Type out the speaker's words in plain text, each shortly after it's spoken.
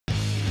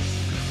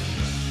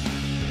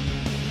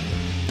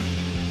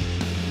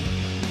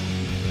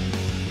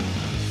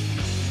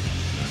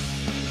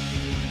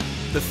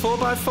The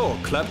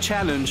 4x4 Club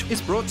Challenge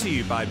is brought to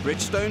you by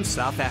Bridgestone,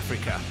 South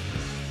Africa.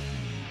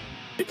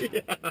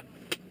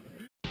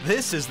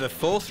 This is the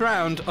fourth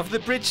round of the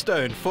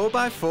Bridgestone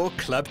 4x4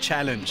 Club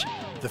Challenge,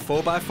 the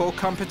 4x4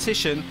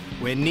 competition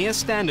where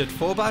near-standard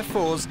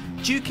 4x4s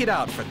duke it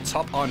out for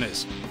top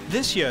honours.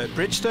 This year,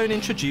 Bridgestone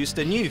introduced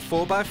a new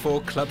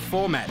 4x4 club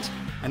format,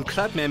 and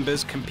club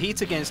members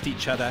compete against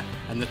each other,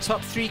 and the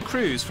top 3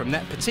 crews from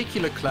that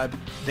particular club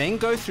then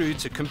go through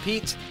to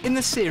compete in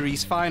the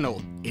series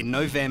final in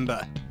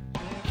November.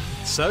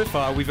 So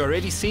far, we've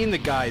already seen the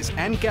guys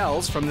and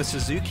gals from the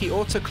Suzuki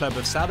Auto Club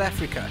of South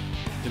Africa,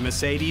 the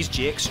Mercedes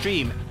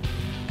G-Extreme,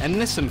 and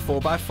Nissan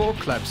 4x4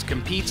 clubs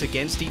compete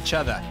against each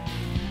other.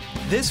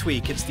 This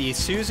week, it's the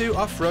Isuzu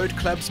Off-Road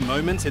Club's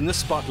moment in the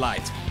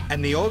spotlight,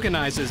 and the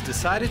organisers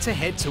decided to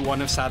head to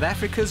one of South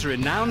Africa's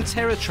renowned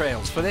terror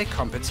trails for their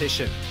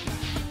competition.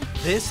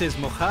 This is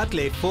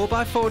Moegatle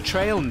 4x4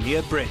 trail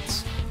near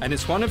Brits, and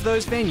it's one of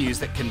those venues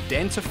that can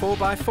dent a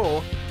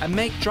 4x4 and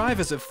make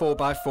drivers of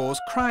 4x4s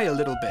cry a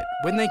little bit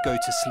when they go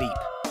to sleep.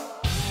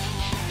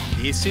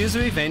 The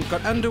Isuzu event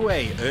got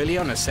underway early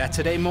on a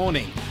Saturday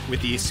morning,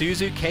 with the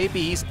Isuzu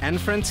KBs and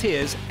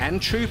Frontiers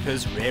and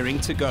Troopers raring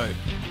to go.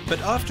 But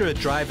after a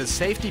driver's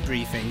safety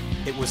briefing,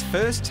 it was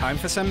first time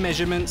for some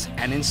measurements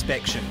and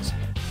inspections.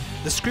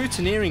 The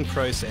scrutineering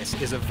process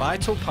is a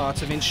vital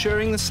part of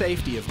ensuring the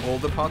safety of all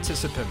the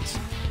participants.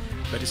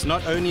 But it's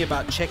not only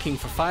about checking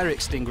for fire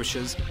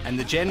extinguishers and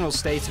the general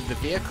state of the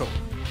vehicle.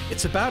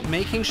 It's about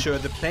making sure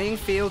the playing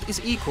field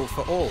is equal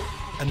for all.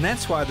 And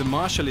that's why the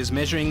marshal is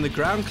measuring the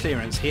ground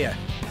clearance here.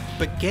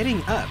 But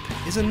getting up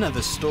is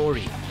another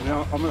story.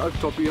 Now, I'm up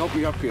top, you help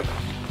me up here.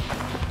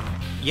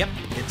 Yep,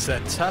 it's a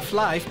tough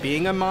life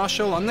being a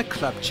marshal on the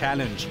Club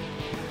Challenge.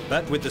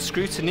 But with the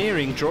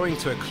scrutineering drawing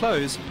to a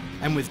close,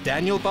 and with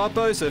Daniel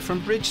Barbosa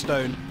from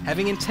Bridgestone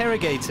having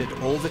interrogated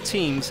all the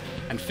teams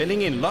and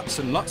filling in lots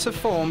and lots of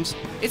forms,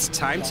 it's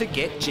time to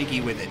get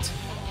jiggy with it.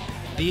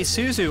 The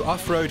Isuzu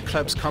Off-Road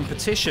Club's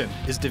competition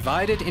is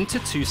divided into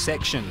 2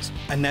 sections.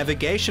 A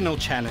navigational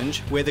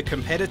challenge where the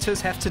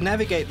competitors have to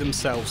navigate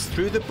themselves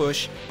through the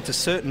bush to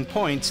certain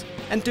points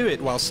and do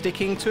it while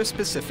sticking to a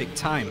specific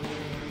time.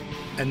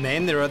 And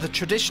then there are the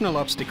traditional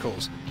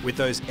obstacles with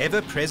those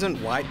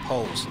ever-present white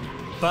poles.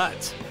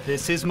 But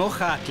this is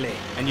Moegatle,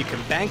 and you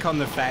can bank on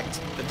the fact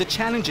that the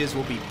challenges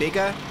will be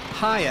bigger,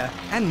 higher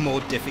and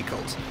more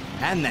difficult.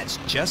 And that's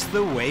just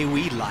the way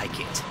we like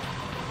it.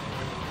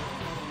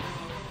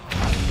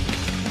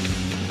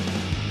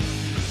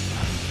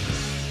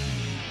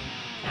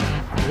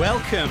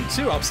 Welcome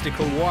to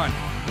Obstacle 1.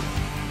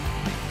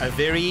 A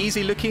very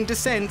easy looking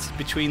descent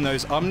between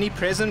those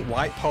omnipresent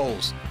white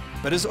poles.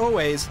 But as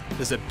always,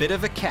 there's a bit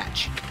of a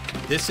catch.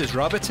 This is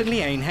Robert and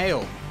Leanne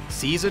Hale,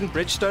 seasoned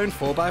Bridgestone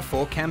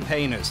 4x4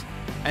 campaigners.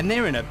 And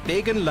they're in a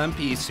big and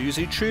lumpy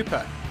Isuzu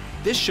Trooper.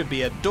 This should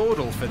be a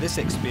dawdle for this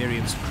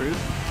experienced crew.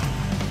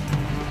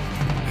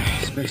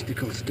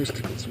 Spectacles,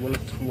 testicles,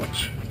 wallet,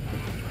 watch.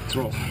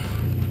 Throw.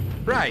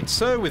 Right,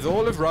 so with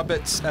all of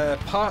Robert's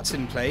parts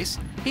in place,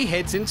 he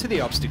heads into the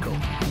obstacle.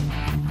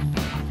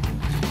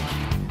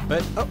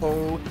 But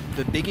uh-oh,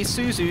 the big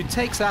Isuzu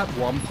takes out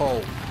one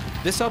pole.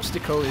 This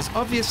obstacle is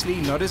obviously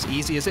not as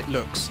easy as it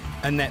looks,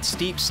 and that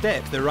steep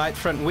step the right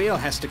front wheel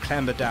has to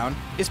clamber down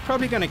is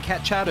probably going to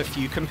catch out a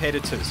few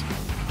competitors.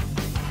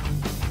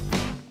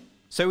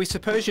 So we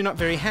suppose you're not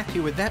very happy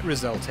with that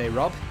result, eh,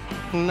 Rob?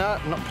 No,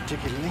 not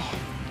particularly.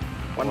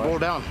 One ball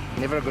down,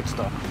 never a good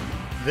start.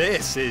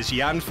 This is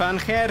Jan van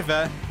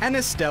Gerwe and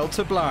Estelle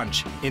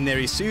Blanche in their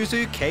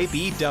Isuzu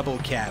KB double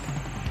cab.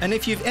 And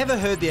if you've ever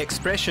heard the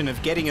expression of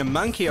getting a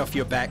monkey off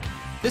your back,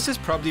 this is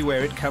probably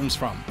where it comes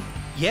from.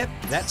 Yep,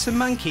 that's a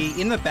monkey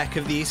in the back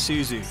of the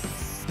Isuzu.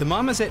 The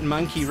Marmoset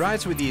monkey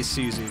rides with the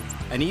Isuzu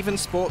and even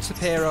sports a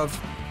pair of,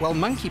 well,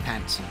 monkey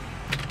pants.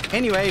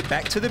 Anyway,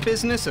 back to the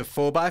business of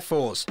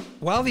 4x4s.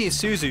 While the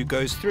Isuzu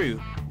goes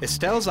through,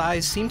 Estelle's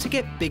eyes seem to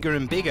get bigger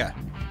and bigger,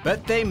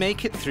 but they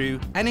make it through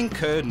and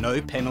incur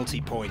no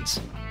penalty points.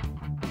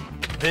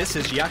 This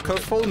is Jaco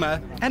Fulmer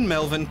and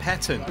Melvin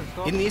Patton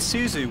in the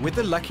Isuzu with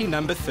the lucky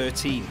number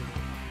 13.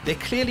 They're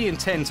clearly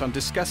intent on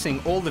discussing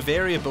all the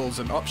variables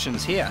and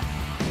options here.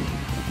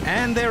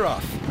 And they're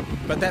off.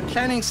 But that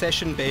planning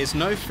session bears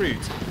no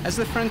fruit as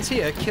the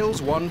Frontier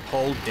kills one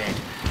pole dead.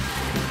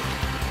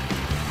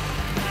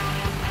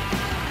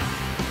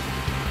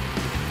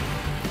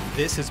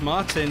 This is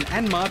Martin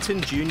and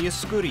Martin Jr.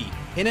 Skuri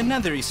in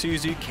another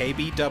Isuzu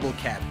KB double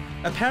cab.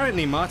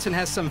 Apparently Martin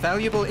has some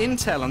valuable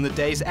intel on the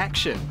day's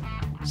action.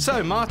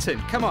 So Martin,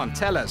 come on,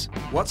 tell us,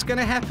 what's going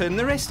to happen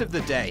the rest of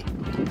the day?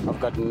 I've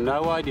got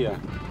no idea.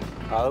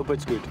 I hope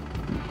it's good.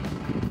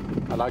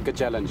 I like a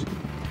challenge.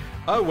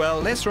 Oh well,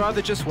 let's rather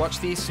just watch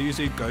the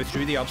Isuzu go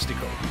through the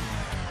obstacle.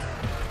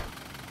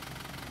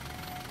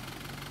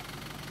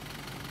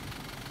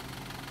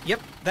 Yep,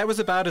 that was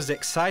about as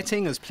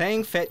exciting as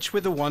playing fetch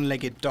with a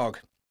one-legged dog.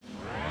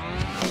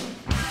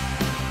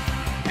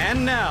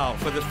 And now,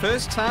 for the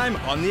first time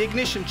on the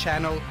Ignition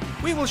channel,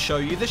 we will show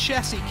you the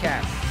chassis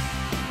cam,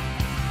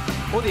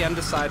 or the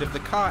underside of the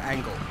car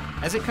angle,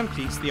 as it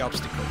completes the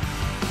obstacle.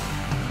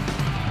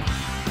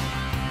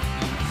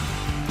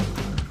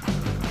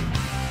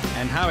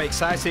 And how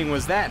exciting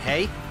was that,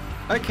 hey?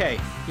 Okay,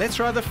 let's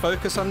rather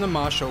focus on the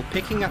marshal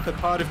picking up a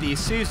part of the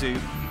Isuzu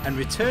and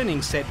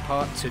returning said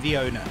part to the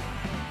owner.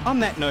 On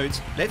that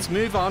note, let's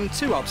move on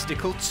to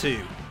obstacle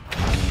 2.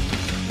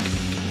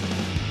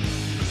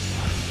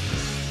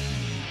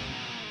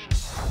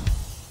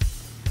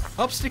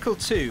 Obstacle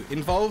 2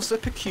 involves a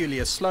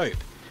peculiar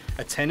slope,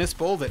 a tennis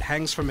ball that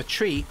hangs from a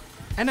tree,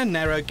 and a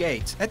narrow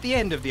gate at the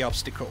end of the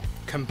obstacle,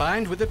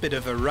 combined with a bit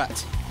of a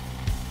rut.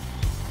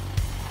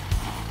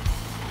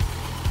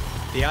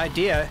 The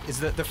idea is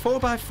that the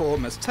 4x4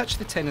 must touch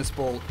the tennis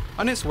ball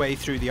on its way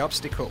through the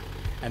obstacle,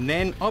 and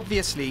then,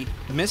 obviously,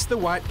 miss the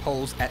white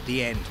poles at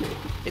the end.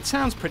 It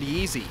sounds pretty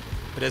easy,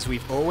 but as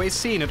we've always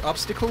seen at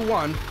obstacle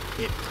 1,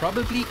 it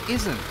probably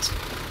isn't.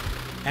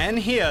 And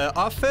here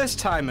are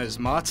first-timers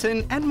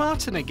Martin and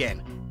Martin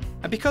again.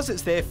 And because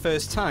it's their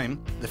first time,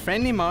 the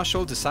friendly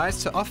marshal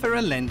decides to offer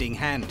a lending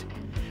hand.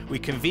 We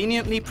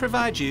conveniently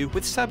provide you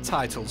with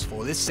subtitles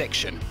for this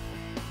section.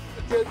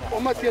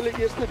 Omdat julle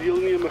eerste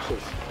deelnemers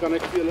is, kan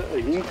ek vir julle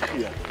 'n hint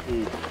gee.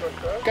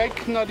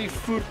 Kyk na die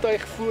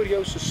voertuig voor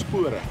jou se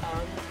spore.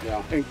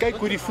 Ja. En kyk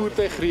hoe die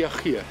voertuig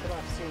reageer.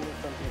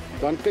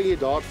 Dan kan jy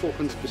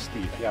daarvolgens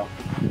bestuur. Ja.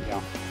 Ja.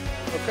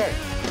 Okay.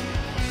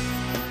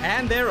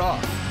 And they're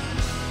off.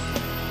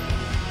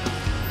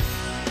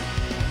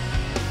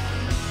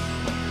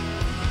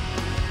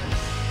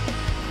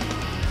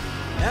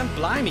 And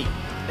blimey,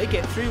 they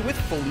get through with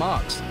full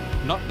marks.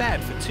 Not bad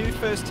for 2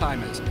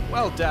 first-timers.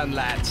 Well done,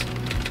 lads.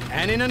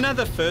 And in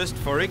another first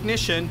for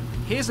ignition,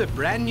 here's a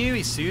brand new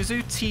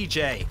Isuzu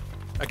TJ.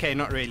 Okay,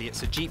 not really,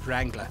 it's a Jeep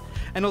Wrangler.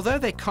 And although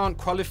they can't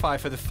qualify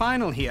for the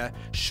final here,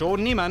 Sean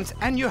Niemand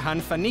and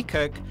Johan van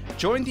Niekerk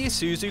joined the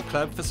Isuzu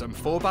Club for some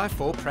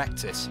 4x4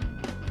 practice.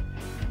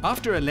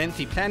 After a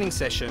lengthy planning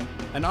session,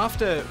 and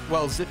after,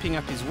 well, zipping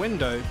up his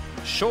window,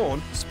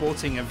 Sean,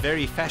 sporting a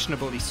very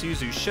fashionable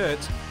Isuzu shirt,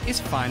 is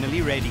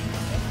finally ready.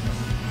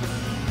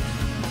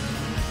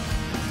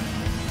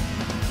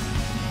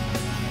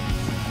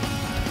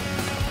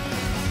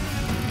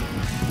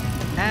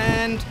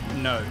 And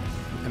no.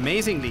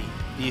 Amazingly,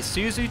 the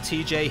Isuzu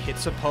TJ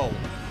hits a pole.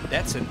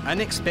 That's an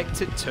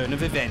unexpected turn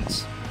of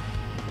events.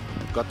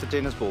 Got the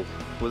tennis ball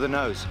with a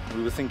nose.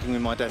 We were thinking we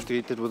might have to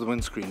hit it with the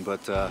windscreen,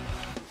 but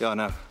yeah,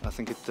 no, I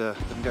think it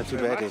didn't go too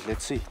badly.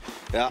 Let's see.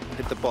 Yeah,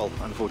 hit the pole,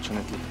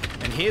 unfortunately.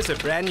 And here's a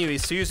brand new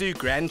Isuzu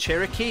Grand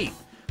Cherokee.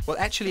 Well,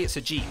 actually, it's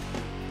a Jeep.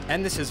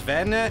 And this is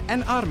Werner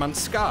and Armand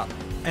Schaap,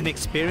 an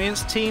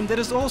experienced team that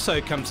has also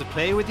come to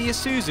play with the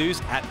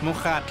Isuzus at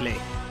Moegatle.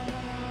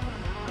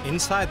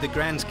 Inside the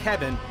Grand's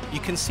cabin, you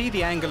can see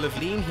the angle of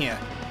lean here,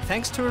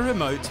 thanks to a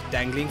remote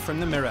dangling from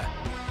the mirror.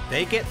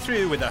 They get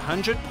through with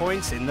 100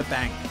 points in the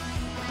bank.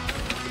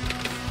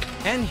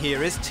 And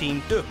here is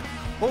Team Dup,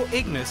 or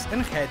Ignis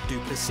and Gert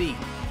Duplessis,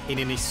 in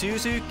an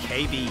Isuzu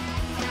KB.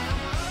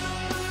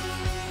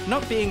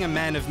 Not being a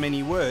man of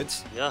many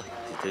words, Yeah,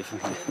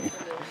 definitely.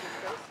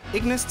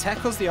 Ignis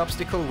tackles the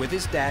obstacle with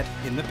his dad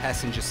in the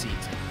passenger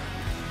seat.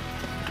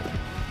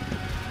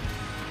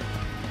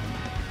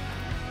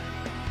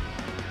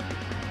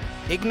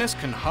 Ignis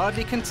can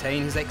hardly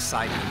contain his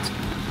excitement.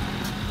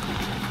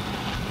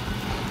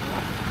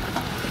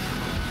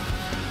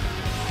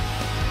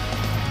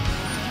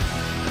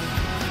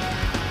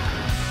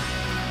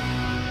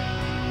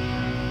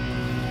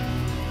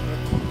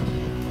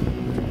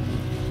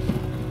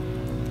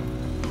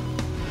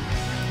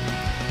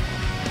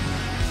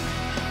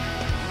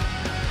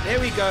 There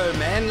we go,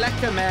 man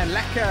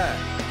lekker.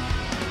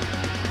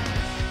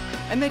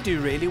 And they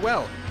do really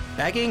well,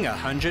 bagging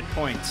 100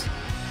 points.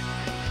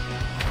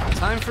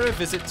 Time for a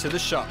visit to the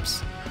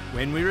shops.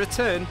 When we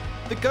return,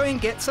 the going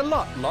gets a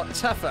lot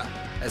tougher,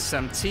 as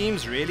some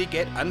teams really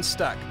get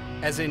unstuck,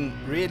 as in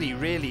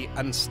really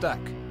unstuck.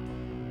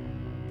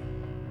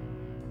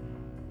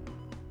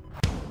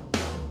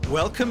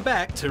 Welcome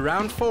back to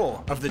round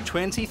 4 of the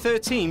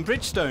 2013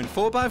 Bridgestone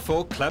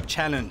 4x4 Club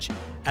Challenge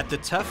at the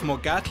tough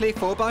Moegatle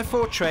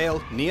 4x4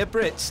 trail near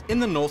Brits in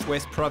the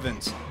Northwest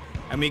Province.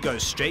 And we go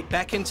straight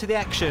back into the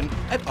action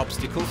at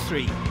obstacle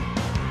 3.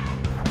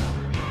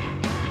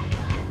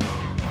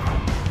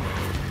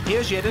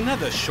 Here's yet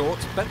another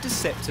short but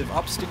deceptive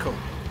obstacle.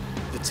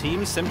 The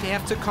teams simply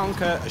have to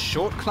conquer a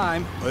short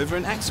climb over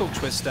an axle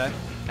twister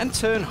and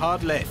turn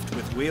hard left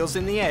with wheels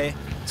in the air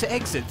to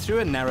exit through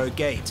a narrow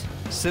gate.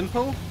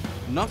 Simple?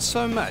 Not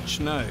so much,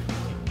 no.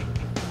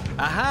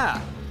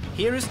 Aha!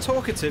 Here is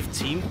talkative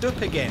Team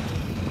Dup again.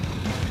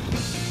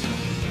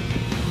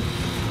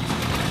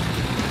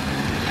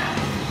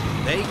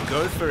 They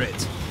go for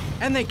it,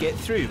 and they get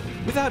through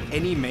without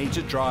any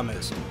major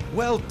dramas.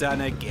 Well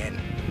done again.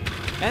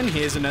 And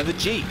here's another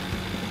Jeep.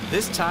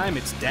 This time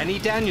it's Danny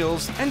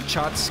Daniels and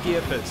Chart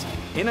Skierpers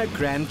in a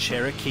Grand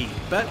Cherokee.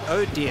 But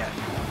oh dear,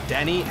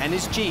 Danny and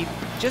his Jeep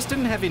just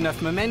didn't have enough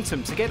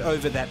momentum to get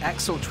over that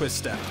axle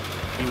twister.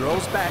 He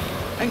rolls back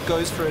and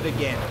goes for it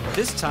again,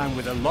 this time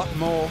with a lot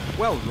more,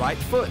 well, right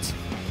foot.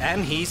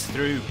 And he's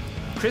through.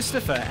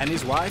 Christopher and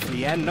his wife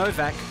Leanne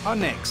Novak are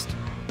next.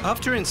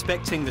 After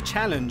inspecting the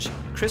challenge,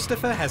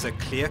 Christopher has a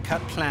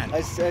clear-cut plan.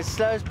 As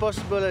slow as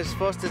possible, as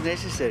fast as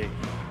necessary.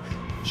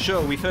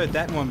 Sure, we've heard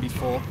that one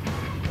before.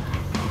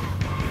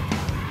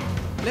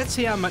 Let's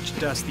see how much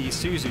dust the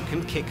Isuzu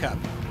can kick up.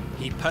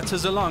 He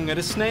putters along at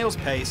a snail's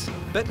pace,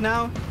 but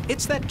now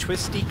it's that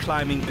twisty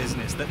climbing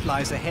business that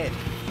lies ahead.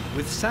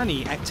 With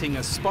Sonny acting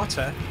as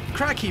spotter,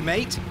 crikey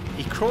mate,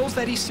 he crawls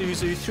that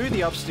Isuzu through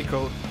the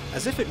obstacle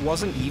as if it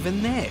wasn't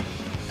even there.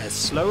 As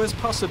slow as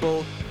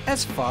possible,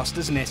 as fast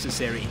as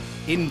necessary.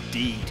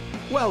 Indeed.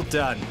 Well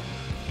done.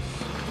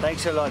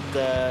 Thanks a lot,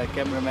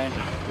 cameraman.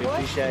 We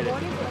appreciate it.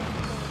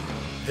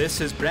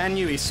 This is brand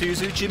new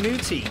Isuzu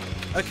Jimuti.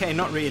 Okay,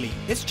 not really.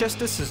 It's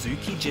just a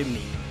Suzuki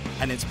Jimny.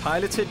 And it's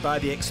piloted by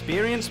the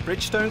experienced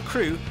Bridgestone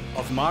crew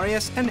of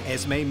Marius and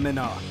Esme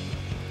Minar.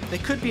 There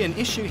could be an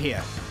issue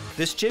here.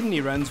 This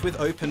Jimny runs with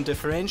open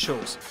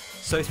differentials,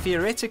 so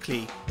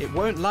theoretically it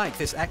won't like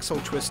this axle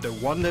twister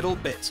one little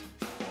bit.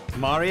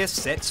 Marius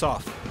sets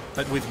off,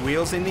 but with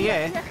wheels in the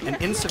air and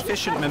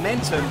insufficient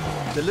momentum,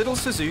 the little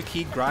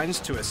Suzuki grinds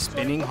to a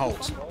spinning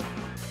halt.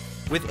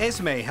 With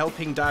Esme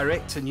helping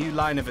direct a new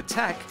line of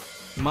attack,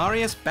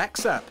 Marius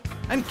backs up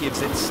and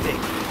gives it stick.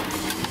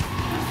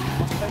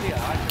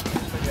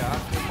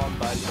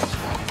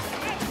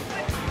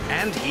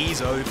 And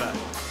he's over.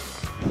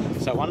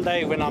 So one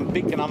day when I'm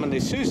big and I'm in the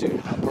Isuzu,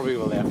 I probably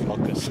will have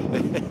flockers.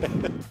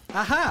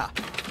 Aha!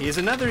 Here's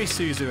another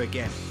Isuzu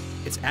again.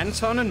 It's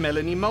Anton and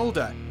Melanie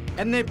Mulder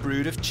and their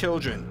brood of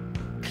children.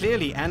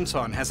 Clearly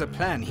Anton has a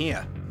plan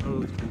here.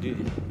 Oh, you can do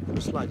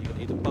the slide, you can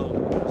hit a pole.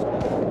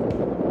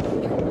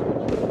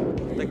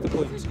 Take the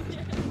points.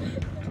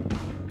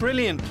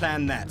 Brilliant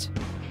plan that.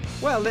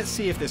 Well, let's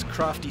see if this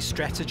crafty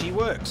strategy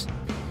works.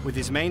 With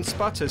his main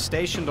spotter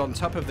stationed on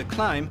top of the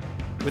climb,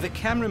 with a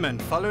cameraman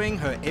following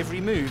her every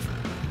move,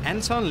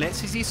 Anton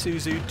lets his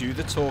Isuzu do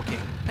the talking,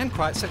 and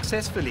quite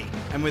successfully,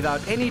 and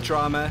without any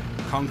drama,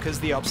 conquers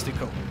the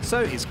obstacle.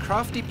 So his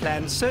crafty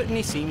plan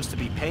certainly seems to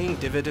be paying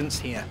dividends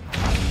here.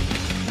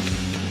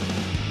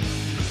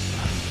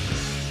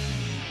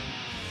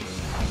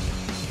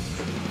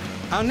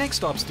 Our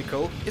next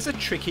obstacle is a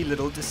tricky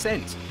little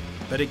descent,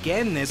 but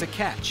again there's a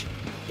catch.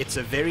 It's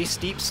a very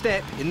steep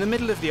step in the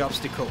middle of the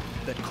obstacle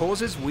that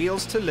causes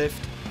wheels to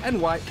lift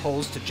and white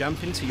poles to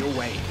jump into your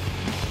way.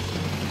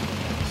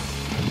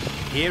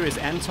 Here is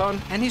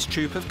Anton and his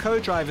troop of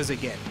co-drivers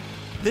again.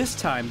 This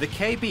time the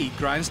KB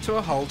grinds to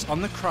a halt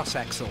on the cross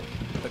axle,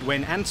 but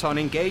when Anton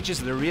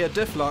engages the rear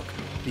diff lock,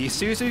 the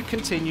Isuzu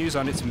continues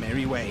on its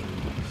merry way.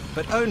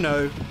 But oh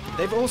no,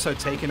 they've also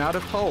taken out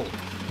a pole.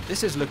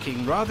 This is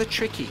looking rather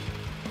tricky.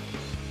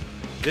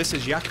 This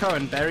is Jaco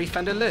and Barry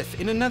van der Lith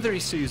in another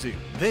Isuzu.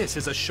 This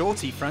is a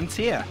shorty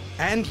Frontier.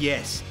 And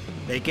yes,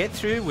 they get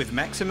through with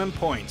maximum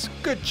points.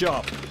 Good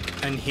job.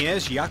 And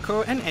here's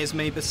Jaco and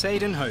Esme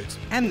Besadenhout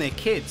and their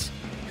kids,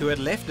 who had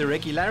left the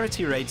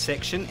regularity raid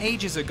section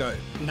ages ago.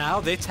 Now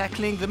they're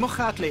tackling the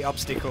Moegatle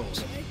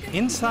obstacles.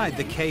 Inside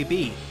the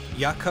KB,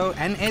 Jaco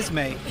and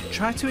Esme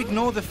try to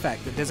ignore the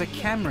fact that there's a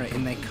camera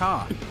in their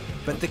car.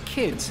 But the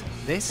kids,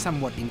 they're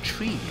somewhat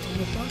intrigued.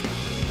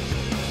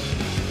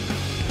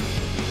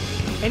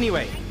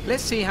 Anyway,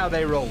 let's see how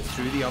they roll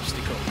through the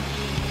obstacle.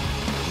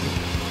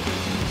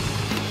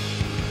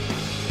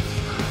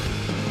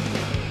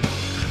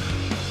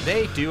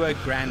 They do a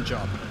grand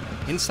job.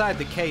 Inside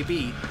the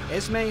KB,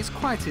 Esme is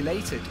quite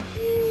elated.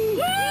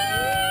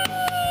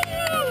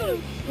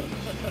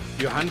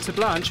 Johan de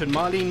Blanche and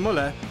Marlene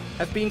Muller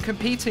have been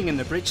competing in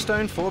the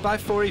Bridgestone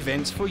 4x4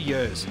 events for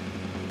years.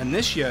 And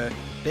this year,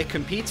 they're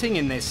competing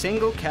in their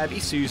single cab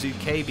Isuzu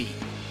KB.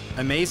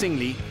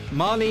 Amazingly,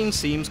 Marlene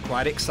seems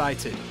quite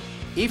excited,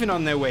 even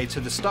on their way to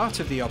the start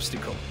of the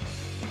obstacle.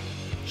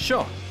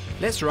 Sure,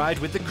 let's ride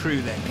with the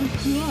crew then.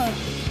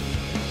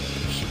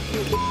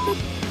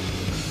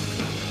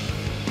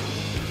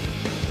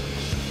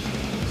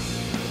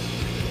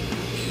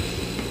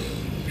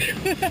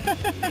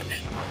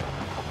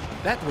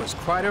 That was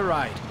quite a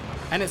ride,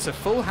 and it's a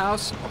full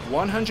house of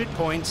 100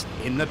 points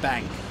in the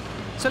bank.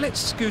 So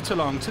let's scoot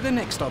along to the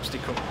next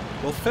obstacle.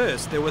 Well,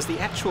 first there was the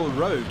actual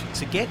road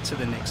to get to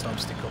the next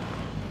obstacle.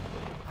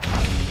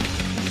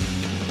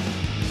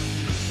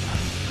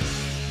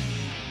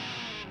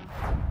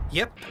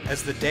 Yep,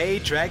 as the day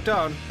dragged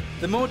on,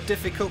 the more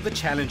difficult the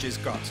challenges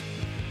got.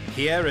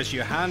 Here, as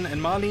Johan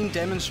and Marlene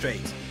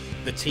demonstrate,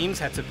 the teams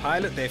had to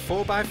pilot their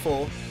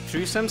 4x4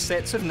 through some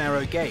sets of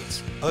narrow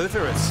gates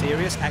over a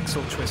serious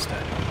axle twister.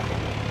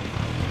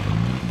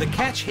 The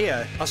catch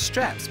here are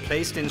straps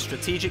placed in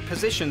strategic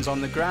positions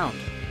on the ground.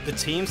 The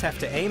teams have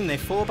to aim their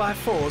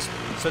 4x4s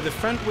so the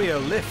front wheel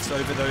lifts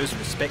over those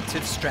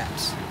respective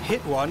straps.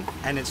 Hit one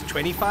and it's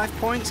 25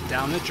 points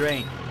down the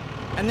drain.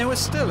 And there was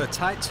still a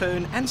tight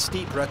turn and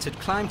steep rutted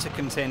climb to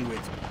contend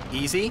with.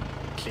 Easy?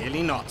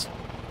 Clearly not.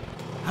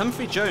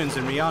 Humphrey Jones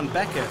and Rian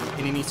Becker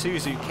in an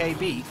Isuzu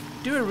KB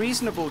do a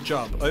reasonable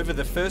job over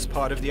the first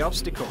part of the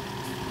obstacle,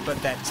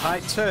 but that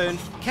tight turn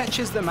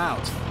catches them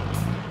out.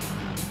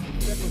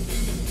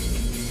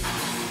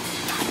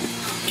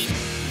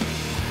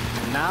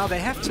 Now they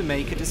have to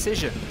make a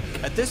decision.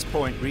 At this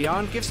point,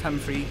 Rian gives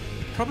Humphrey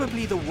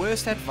probably the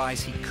worst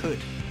advice he could.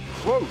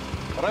 Whoa,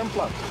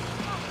 ruimplat.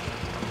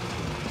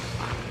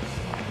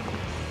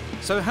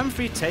 So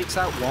Humphrey takes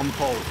out one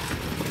pole,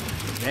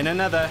 then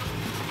another,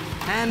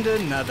 and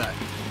another.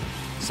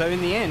 So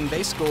in the end,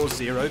 they score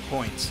 0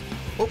 points.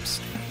 Oops,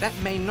 that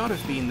may not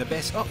have been the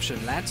best option,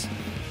 lads.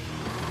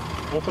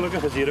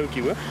 Ongelukkig 'n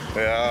zerootjie, hoor.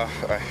 Ja,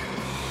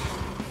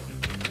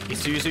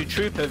 Isuzu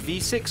Trooper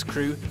V6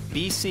 crew,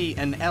 BC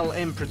and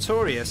LM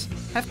Pretorius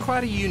have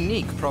quite a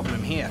unique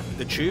problem here.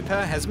 The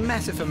Trooper has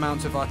massive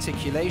amounts of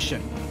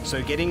articulation,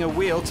 so getting a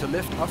wheel to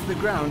lift off the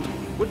ground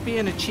would be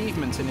an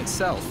achievement in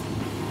itself.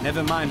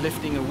 Never mind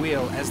lifting a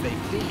wheel as they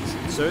please.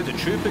 So the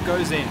Trooper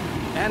goes in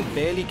and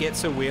barely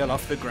gets a wheel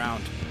off the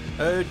ground.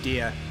 Oh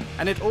dear,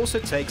 and it also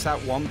takes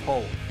out one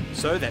pole,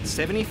 so that's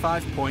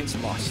 75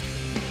 points lost.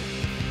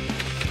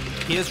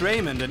 Here's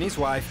Raymond and his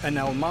wife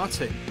Annelle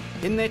Martin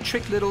in their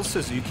trick little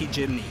Suzuki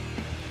Jimny.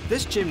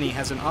 This Jimny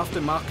has an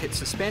aftermarket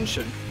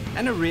suspension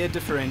and a rear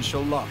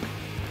differential lock,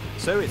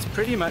 so it's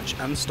pretty much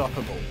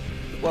unstoppable.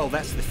 Well,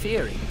 that's the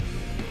theory.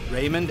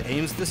 Raymond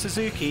aims the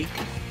Suzuki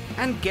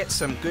and gets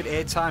some good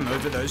airtime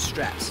over those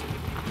straps.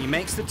 He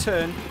makes the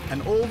turn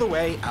and all the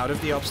way out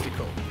of the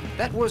obstacle.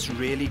 That was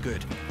really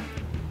good.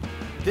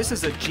 This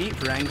is a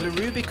Jeep Wrangler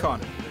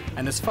Rubicon,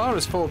 and as far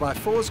as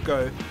 4x4s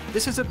go,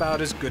 this is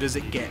about as good as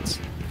it gets.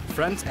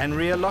 Front and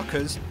rear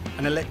lockers,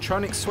 an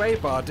electronic sway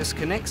bar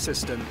disconnect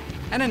system,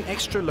 and an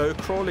extra low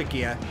crawler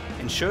gear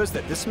ensures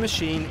that this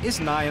machine is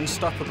nigh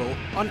unstoppable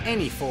on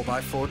any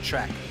 4x4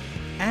 track.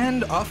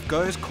 And off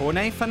goes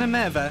Corne van der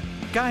Merwe,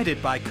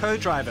 guided by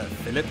co-driver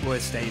Philip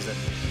Wursthuizen.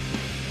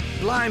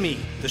 Blimey,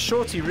 the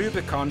shorty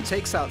Rubicon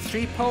takes out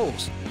 3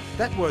 poles.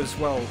 That was,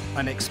 well,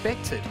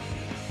 unexpected.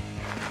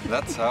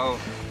 that's how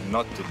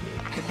not to do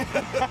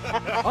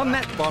it. On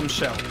that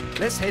bombshell,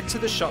 let's head to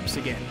the shops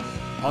again.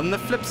 On the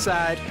flip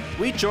side,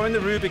 we join the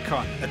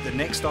Rubicon at the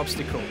next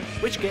obstacle,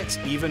 which gets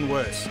even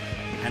worse.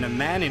 And a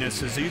man in a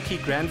Suzuki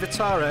Grand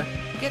Vitara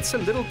gets a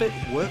little bit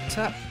worked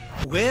up.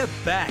 We're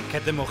back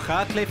at the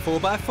Moegatle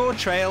 4x4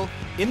 trail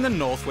in the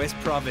Northwest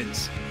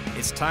Province.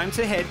 It's time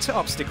to head to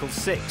obstacle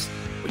 6,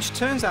 which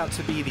turns out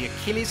to be the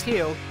Achilles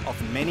heel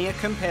of many a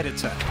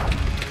competitor.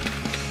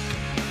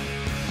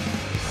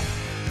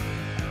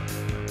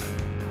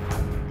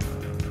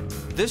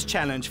 This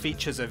challenge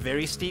features a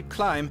very steep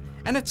climb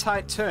and a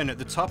tight turn at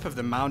the top of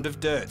the mound of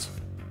dirt.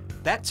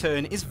 That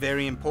turn is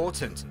very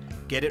important.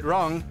 Get it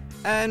wrong,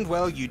 and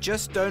well, you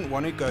just don't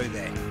want to go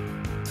there.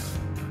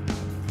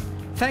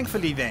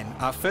 Thankfully then,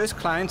 our first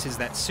client is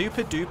that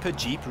super duper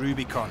Jeep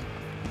Rubicon.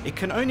 It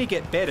can only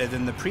get better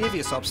than the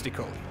previous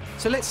obstacle,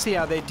 so let's see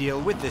how they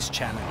deal with this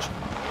challenge.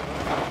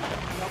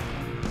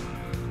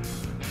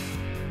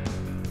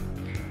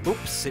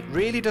 Oops, it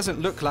really doesn't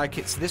look like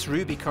it's this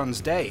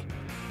Rubicon's day.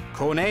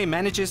 Corne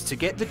manages to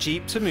get the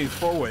Jeep to move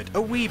forward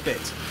a wee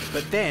bit,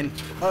 but then,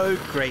 oh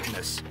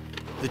greatness.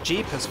 The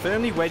Jeep has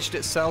firmly wedged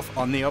itself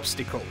on the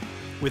obstacle,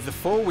 with the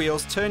 4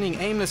 wheels turning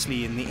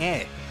aimlessly in the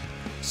air.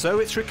 So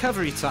it's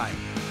recovery time.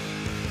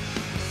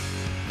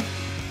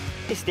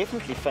 It's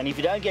definitely fun. If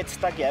you don't get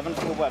stuck, you haven't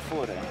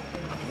 4x4.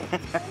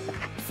 Eh?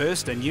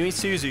 First, a new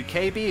Isuzu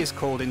KB is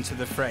called into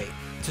the fray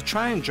to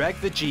try and drag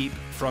the Jeep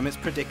from its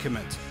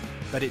predicament,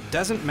 but it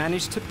doesn't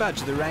manage to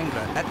budge the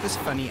Wrangler at this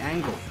funny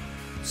angle.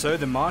 So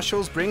the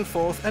marshals bring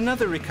forth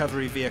another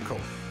recovery vehicle,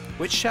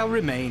 which shall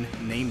remain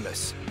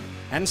nameless.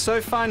 And so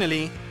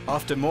finally,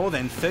 after more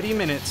than 30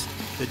 minutes,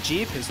 the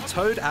Jeep is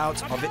towed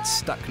out of its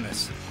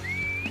stuckness.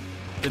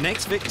 The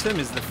next victim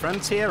is the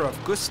Frontier of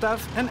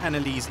Gustav and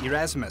Annelies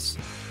Erasmus.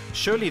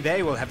 Surely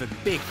they will have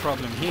a big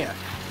problem here,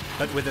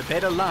 but with a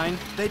better line,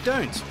 they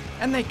don't,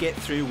 and they get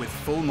through with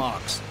full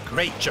marks.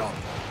 Great job!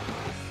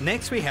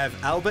 Next we have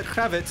Albert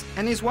Kravitz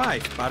and his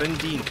wife,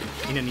 Barendien,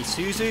 in an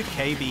Isuzu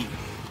KB.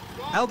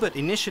 Albert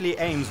initially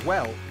aims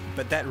well,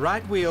 but that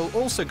right wheel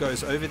also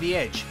goes over the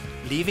edge,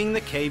 leaving the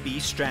KB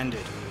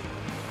stranded.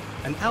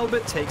 And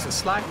Albert takes a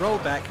slight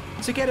rollback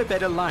to get a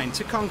better line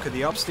to conquer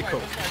the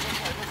obstacle.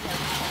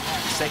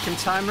 Second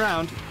time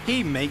round,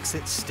 he makes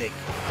it stick.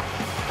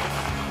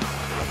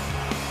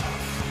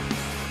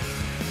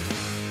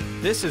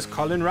 This is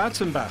Colin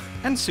Rautenbach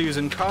and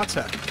Susan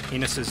Carter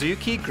in a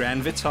Suzuki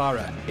Grand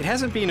Vitara. It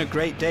hasn't been a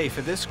great day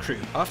for this crew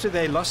after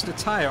they lost a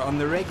tyre on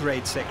the reg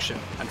raid section.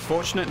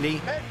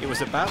 Unfortunately, it was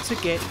about to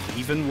get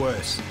even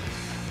worse.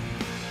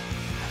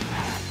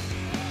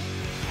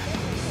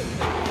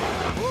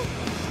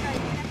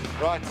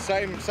 Right,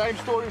 same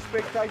story,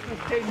 spectators,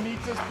 10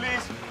 meters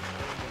please.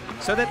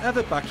 So that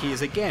other Bucky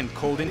is again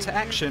called into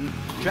action,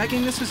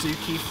 dragging the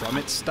Suzuki from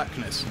its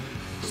stuckness.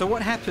 So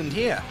what happened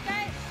here?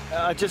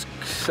 I just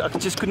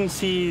couldn't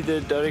see the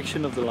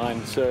direction of the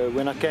line. So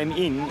when I came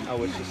in, I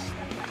was just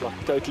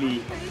like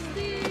totally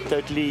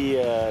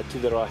to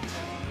the right.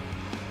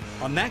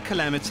 On that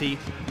calamity,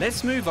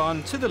 let's move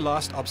on to the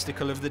last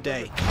obstacle of the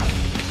day.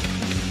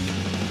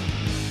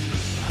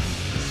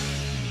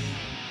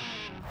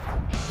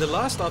 The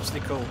last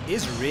obstacle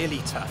is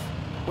really tough.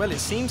 Well, it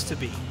seems to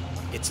be.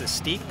 It's a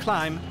steep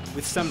climb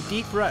with some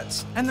deep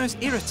ruts and those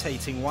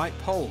irritating white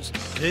poles.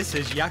 This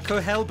is Jaco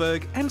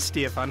Helberg and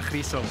Stefan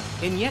Griesel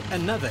in yet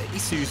another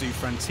Isuzu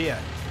Frontier.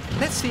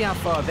 Let's see how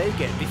far they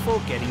get before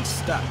getting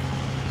stuck.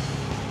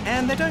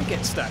 And they don't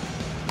get stuck.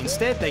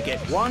 Instead, they get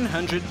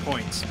 100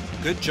 points.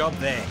 Good job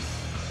there.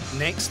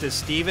 Next is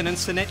Stephen and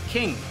Sinette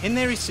King in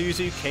their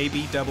Isuzu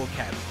KB double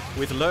cab.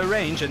 With low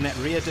range and that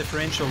rear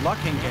differential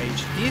lock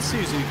engage, the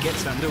Isuzu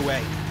gets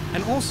underway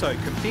and also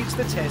completes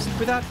the test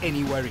without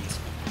any worries.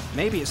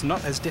 Maybe it's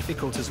not as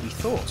difficult as we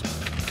thought.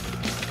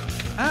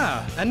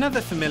 Ah,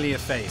 another familiar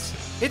face.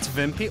 It's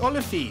Wimpy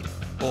Olified,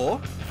 or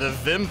the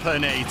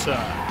Wimpinator.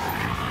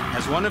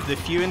 As one of the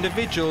few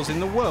individuals in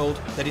the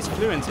world that is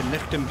fluent in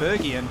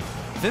Lichtenbergian,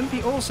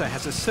 Wimpy also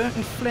has a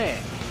certain flair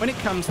when it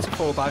comes to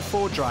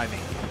 4x4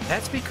 driving.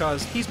 That's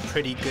because he's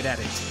pretty good at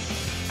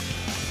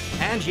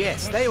it. And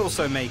yes, they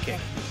also make it,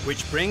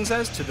 which brings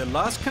us to the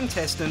last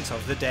contestant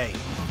of the day.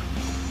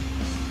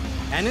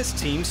 And it's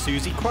Team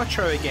Suzy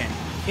Quattro again,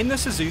 in the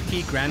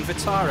Suzuki Grand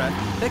Vitara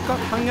that got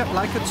hung up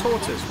like a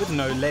tortoise with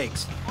no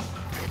legs.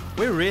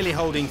 We're really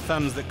holding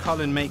thumbs that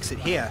Colin makes it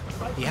here.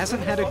 He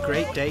hasn't had a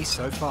great day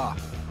so far.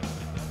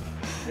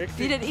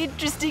 Been an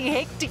interesting,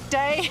 hectic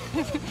day.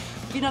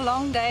 Been a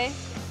long day,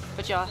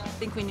 but yeah, I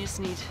think we just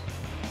need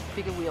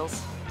bigger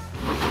wheels.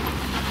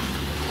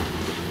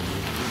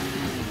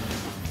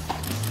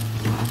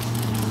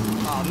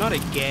 Oh, not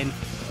again.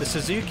 The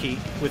Suzuki,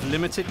 with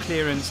limited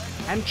clearance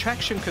and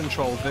traction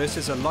control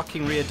versus a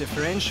locking rear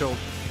differential,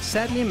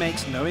 sadly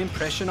makes no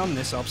impression on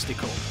this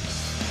obstacle.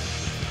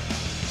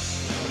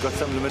 We've got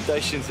some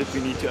limitations that we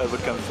need to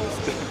overcome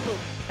first.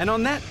 And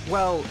on that,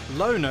 well,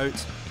 low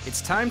note,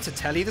 it's time to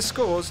tally the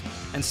scores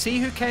and see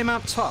who came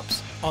out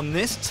tops on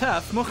this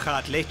tough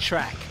Moegatle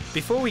track.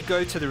 Before we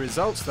go to the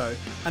results though,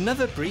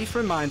 another brief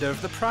reminder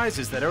of the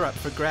prizes that are up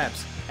for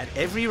grabs at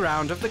every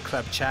round of the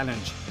club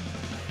challenge.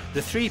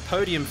 The 3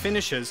 podium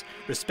finishers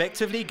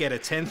respectively get a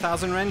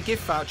 10,000 Rand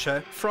gift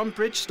voucher from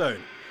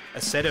Bridgestone,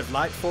 a set of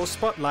Light 4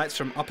 spotlights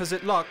from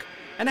Opposite Lock,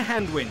 and a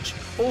hand winch,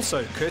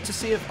 also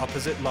courtesy of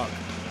Opposite Lock.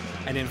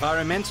 An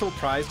environmental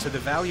prize to the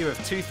value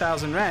of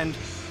 2,000 Rand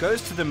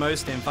goes to the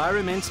most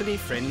environmentally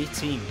friendly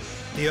team.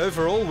 The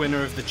overall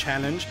winner of the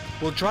challenge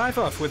will drive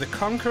off with a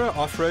Conqueror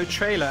off-road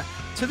trailer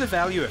to the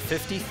value of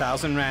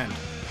 50,000 Rand.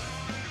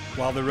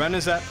 While the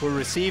runners-up will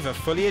receive a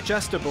fully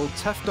adjustable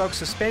Tough Dog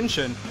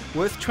suspension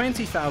worth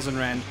 20,000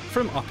 Rand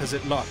from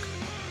Opposite Lock.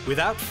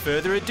 Without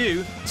further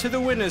ado, to the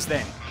winners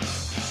then.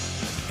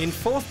 In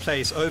 4th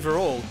place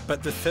overall,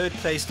 but the 3rd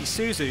placed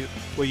Isuzu,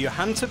 were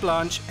Johan Ter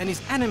Blanche and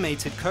his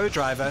animated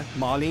co-driver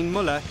Marlene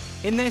Muller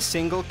in their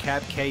single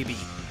cab KB.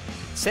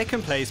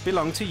 2nd place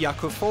belonged to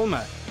Jaco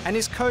Vollmer and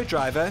his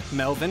co-driver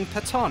Melvin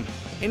Patton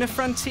in a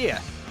Frontier,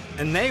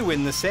 and they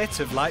win the set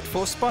of Light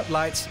 4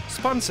 spotlights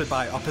sponsored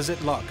by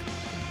Opposite Lock.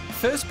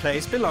 1st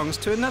place belongs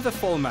to another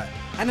Vollmer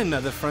and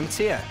another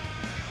Frontier.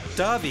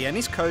 Davy and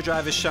his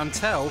co-driver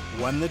Chantel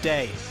won the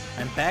day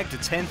and bagged a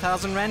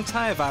 10,000 Rand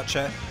tyre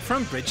voucher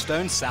from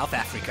Bridgestone, South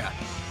Africa.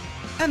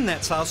 And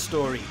that's our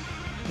story.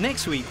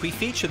 Next week we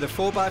feature the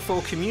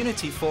 4x4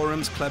 Community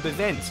Forums Club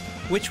event,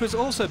 which was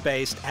also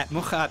based at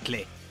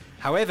Moegatle.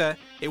 However,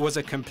 it was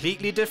a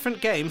completely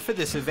different game for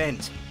this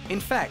event. In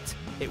fact,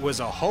 it was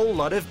a whole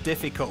lot of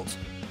difficult.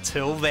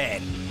 Till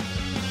then.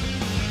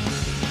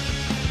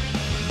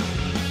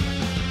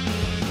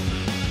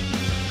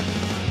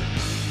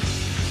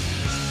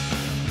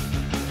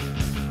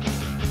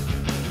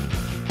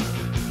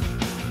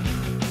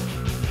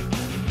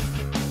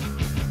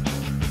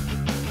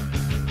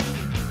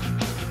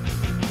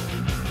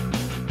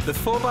 The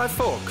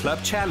 4x4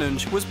 Club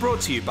Challenge was brought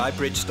to you by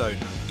Bridgestone.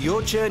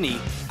 Your journey,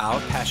 our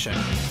passion.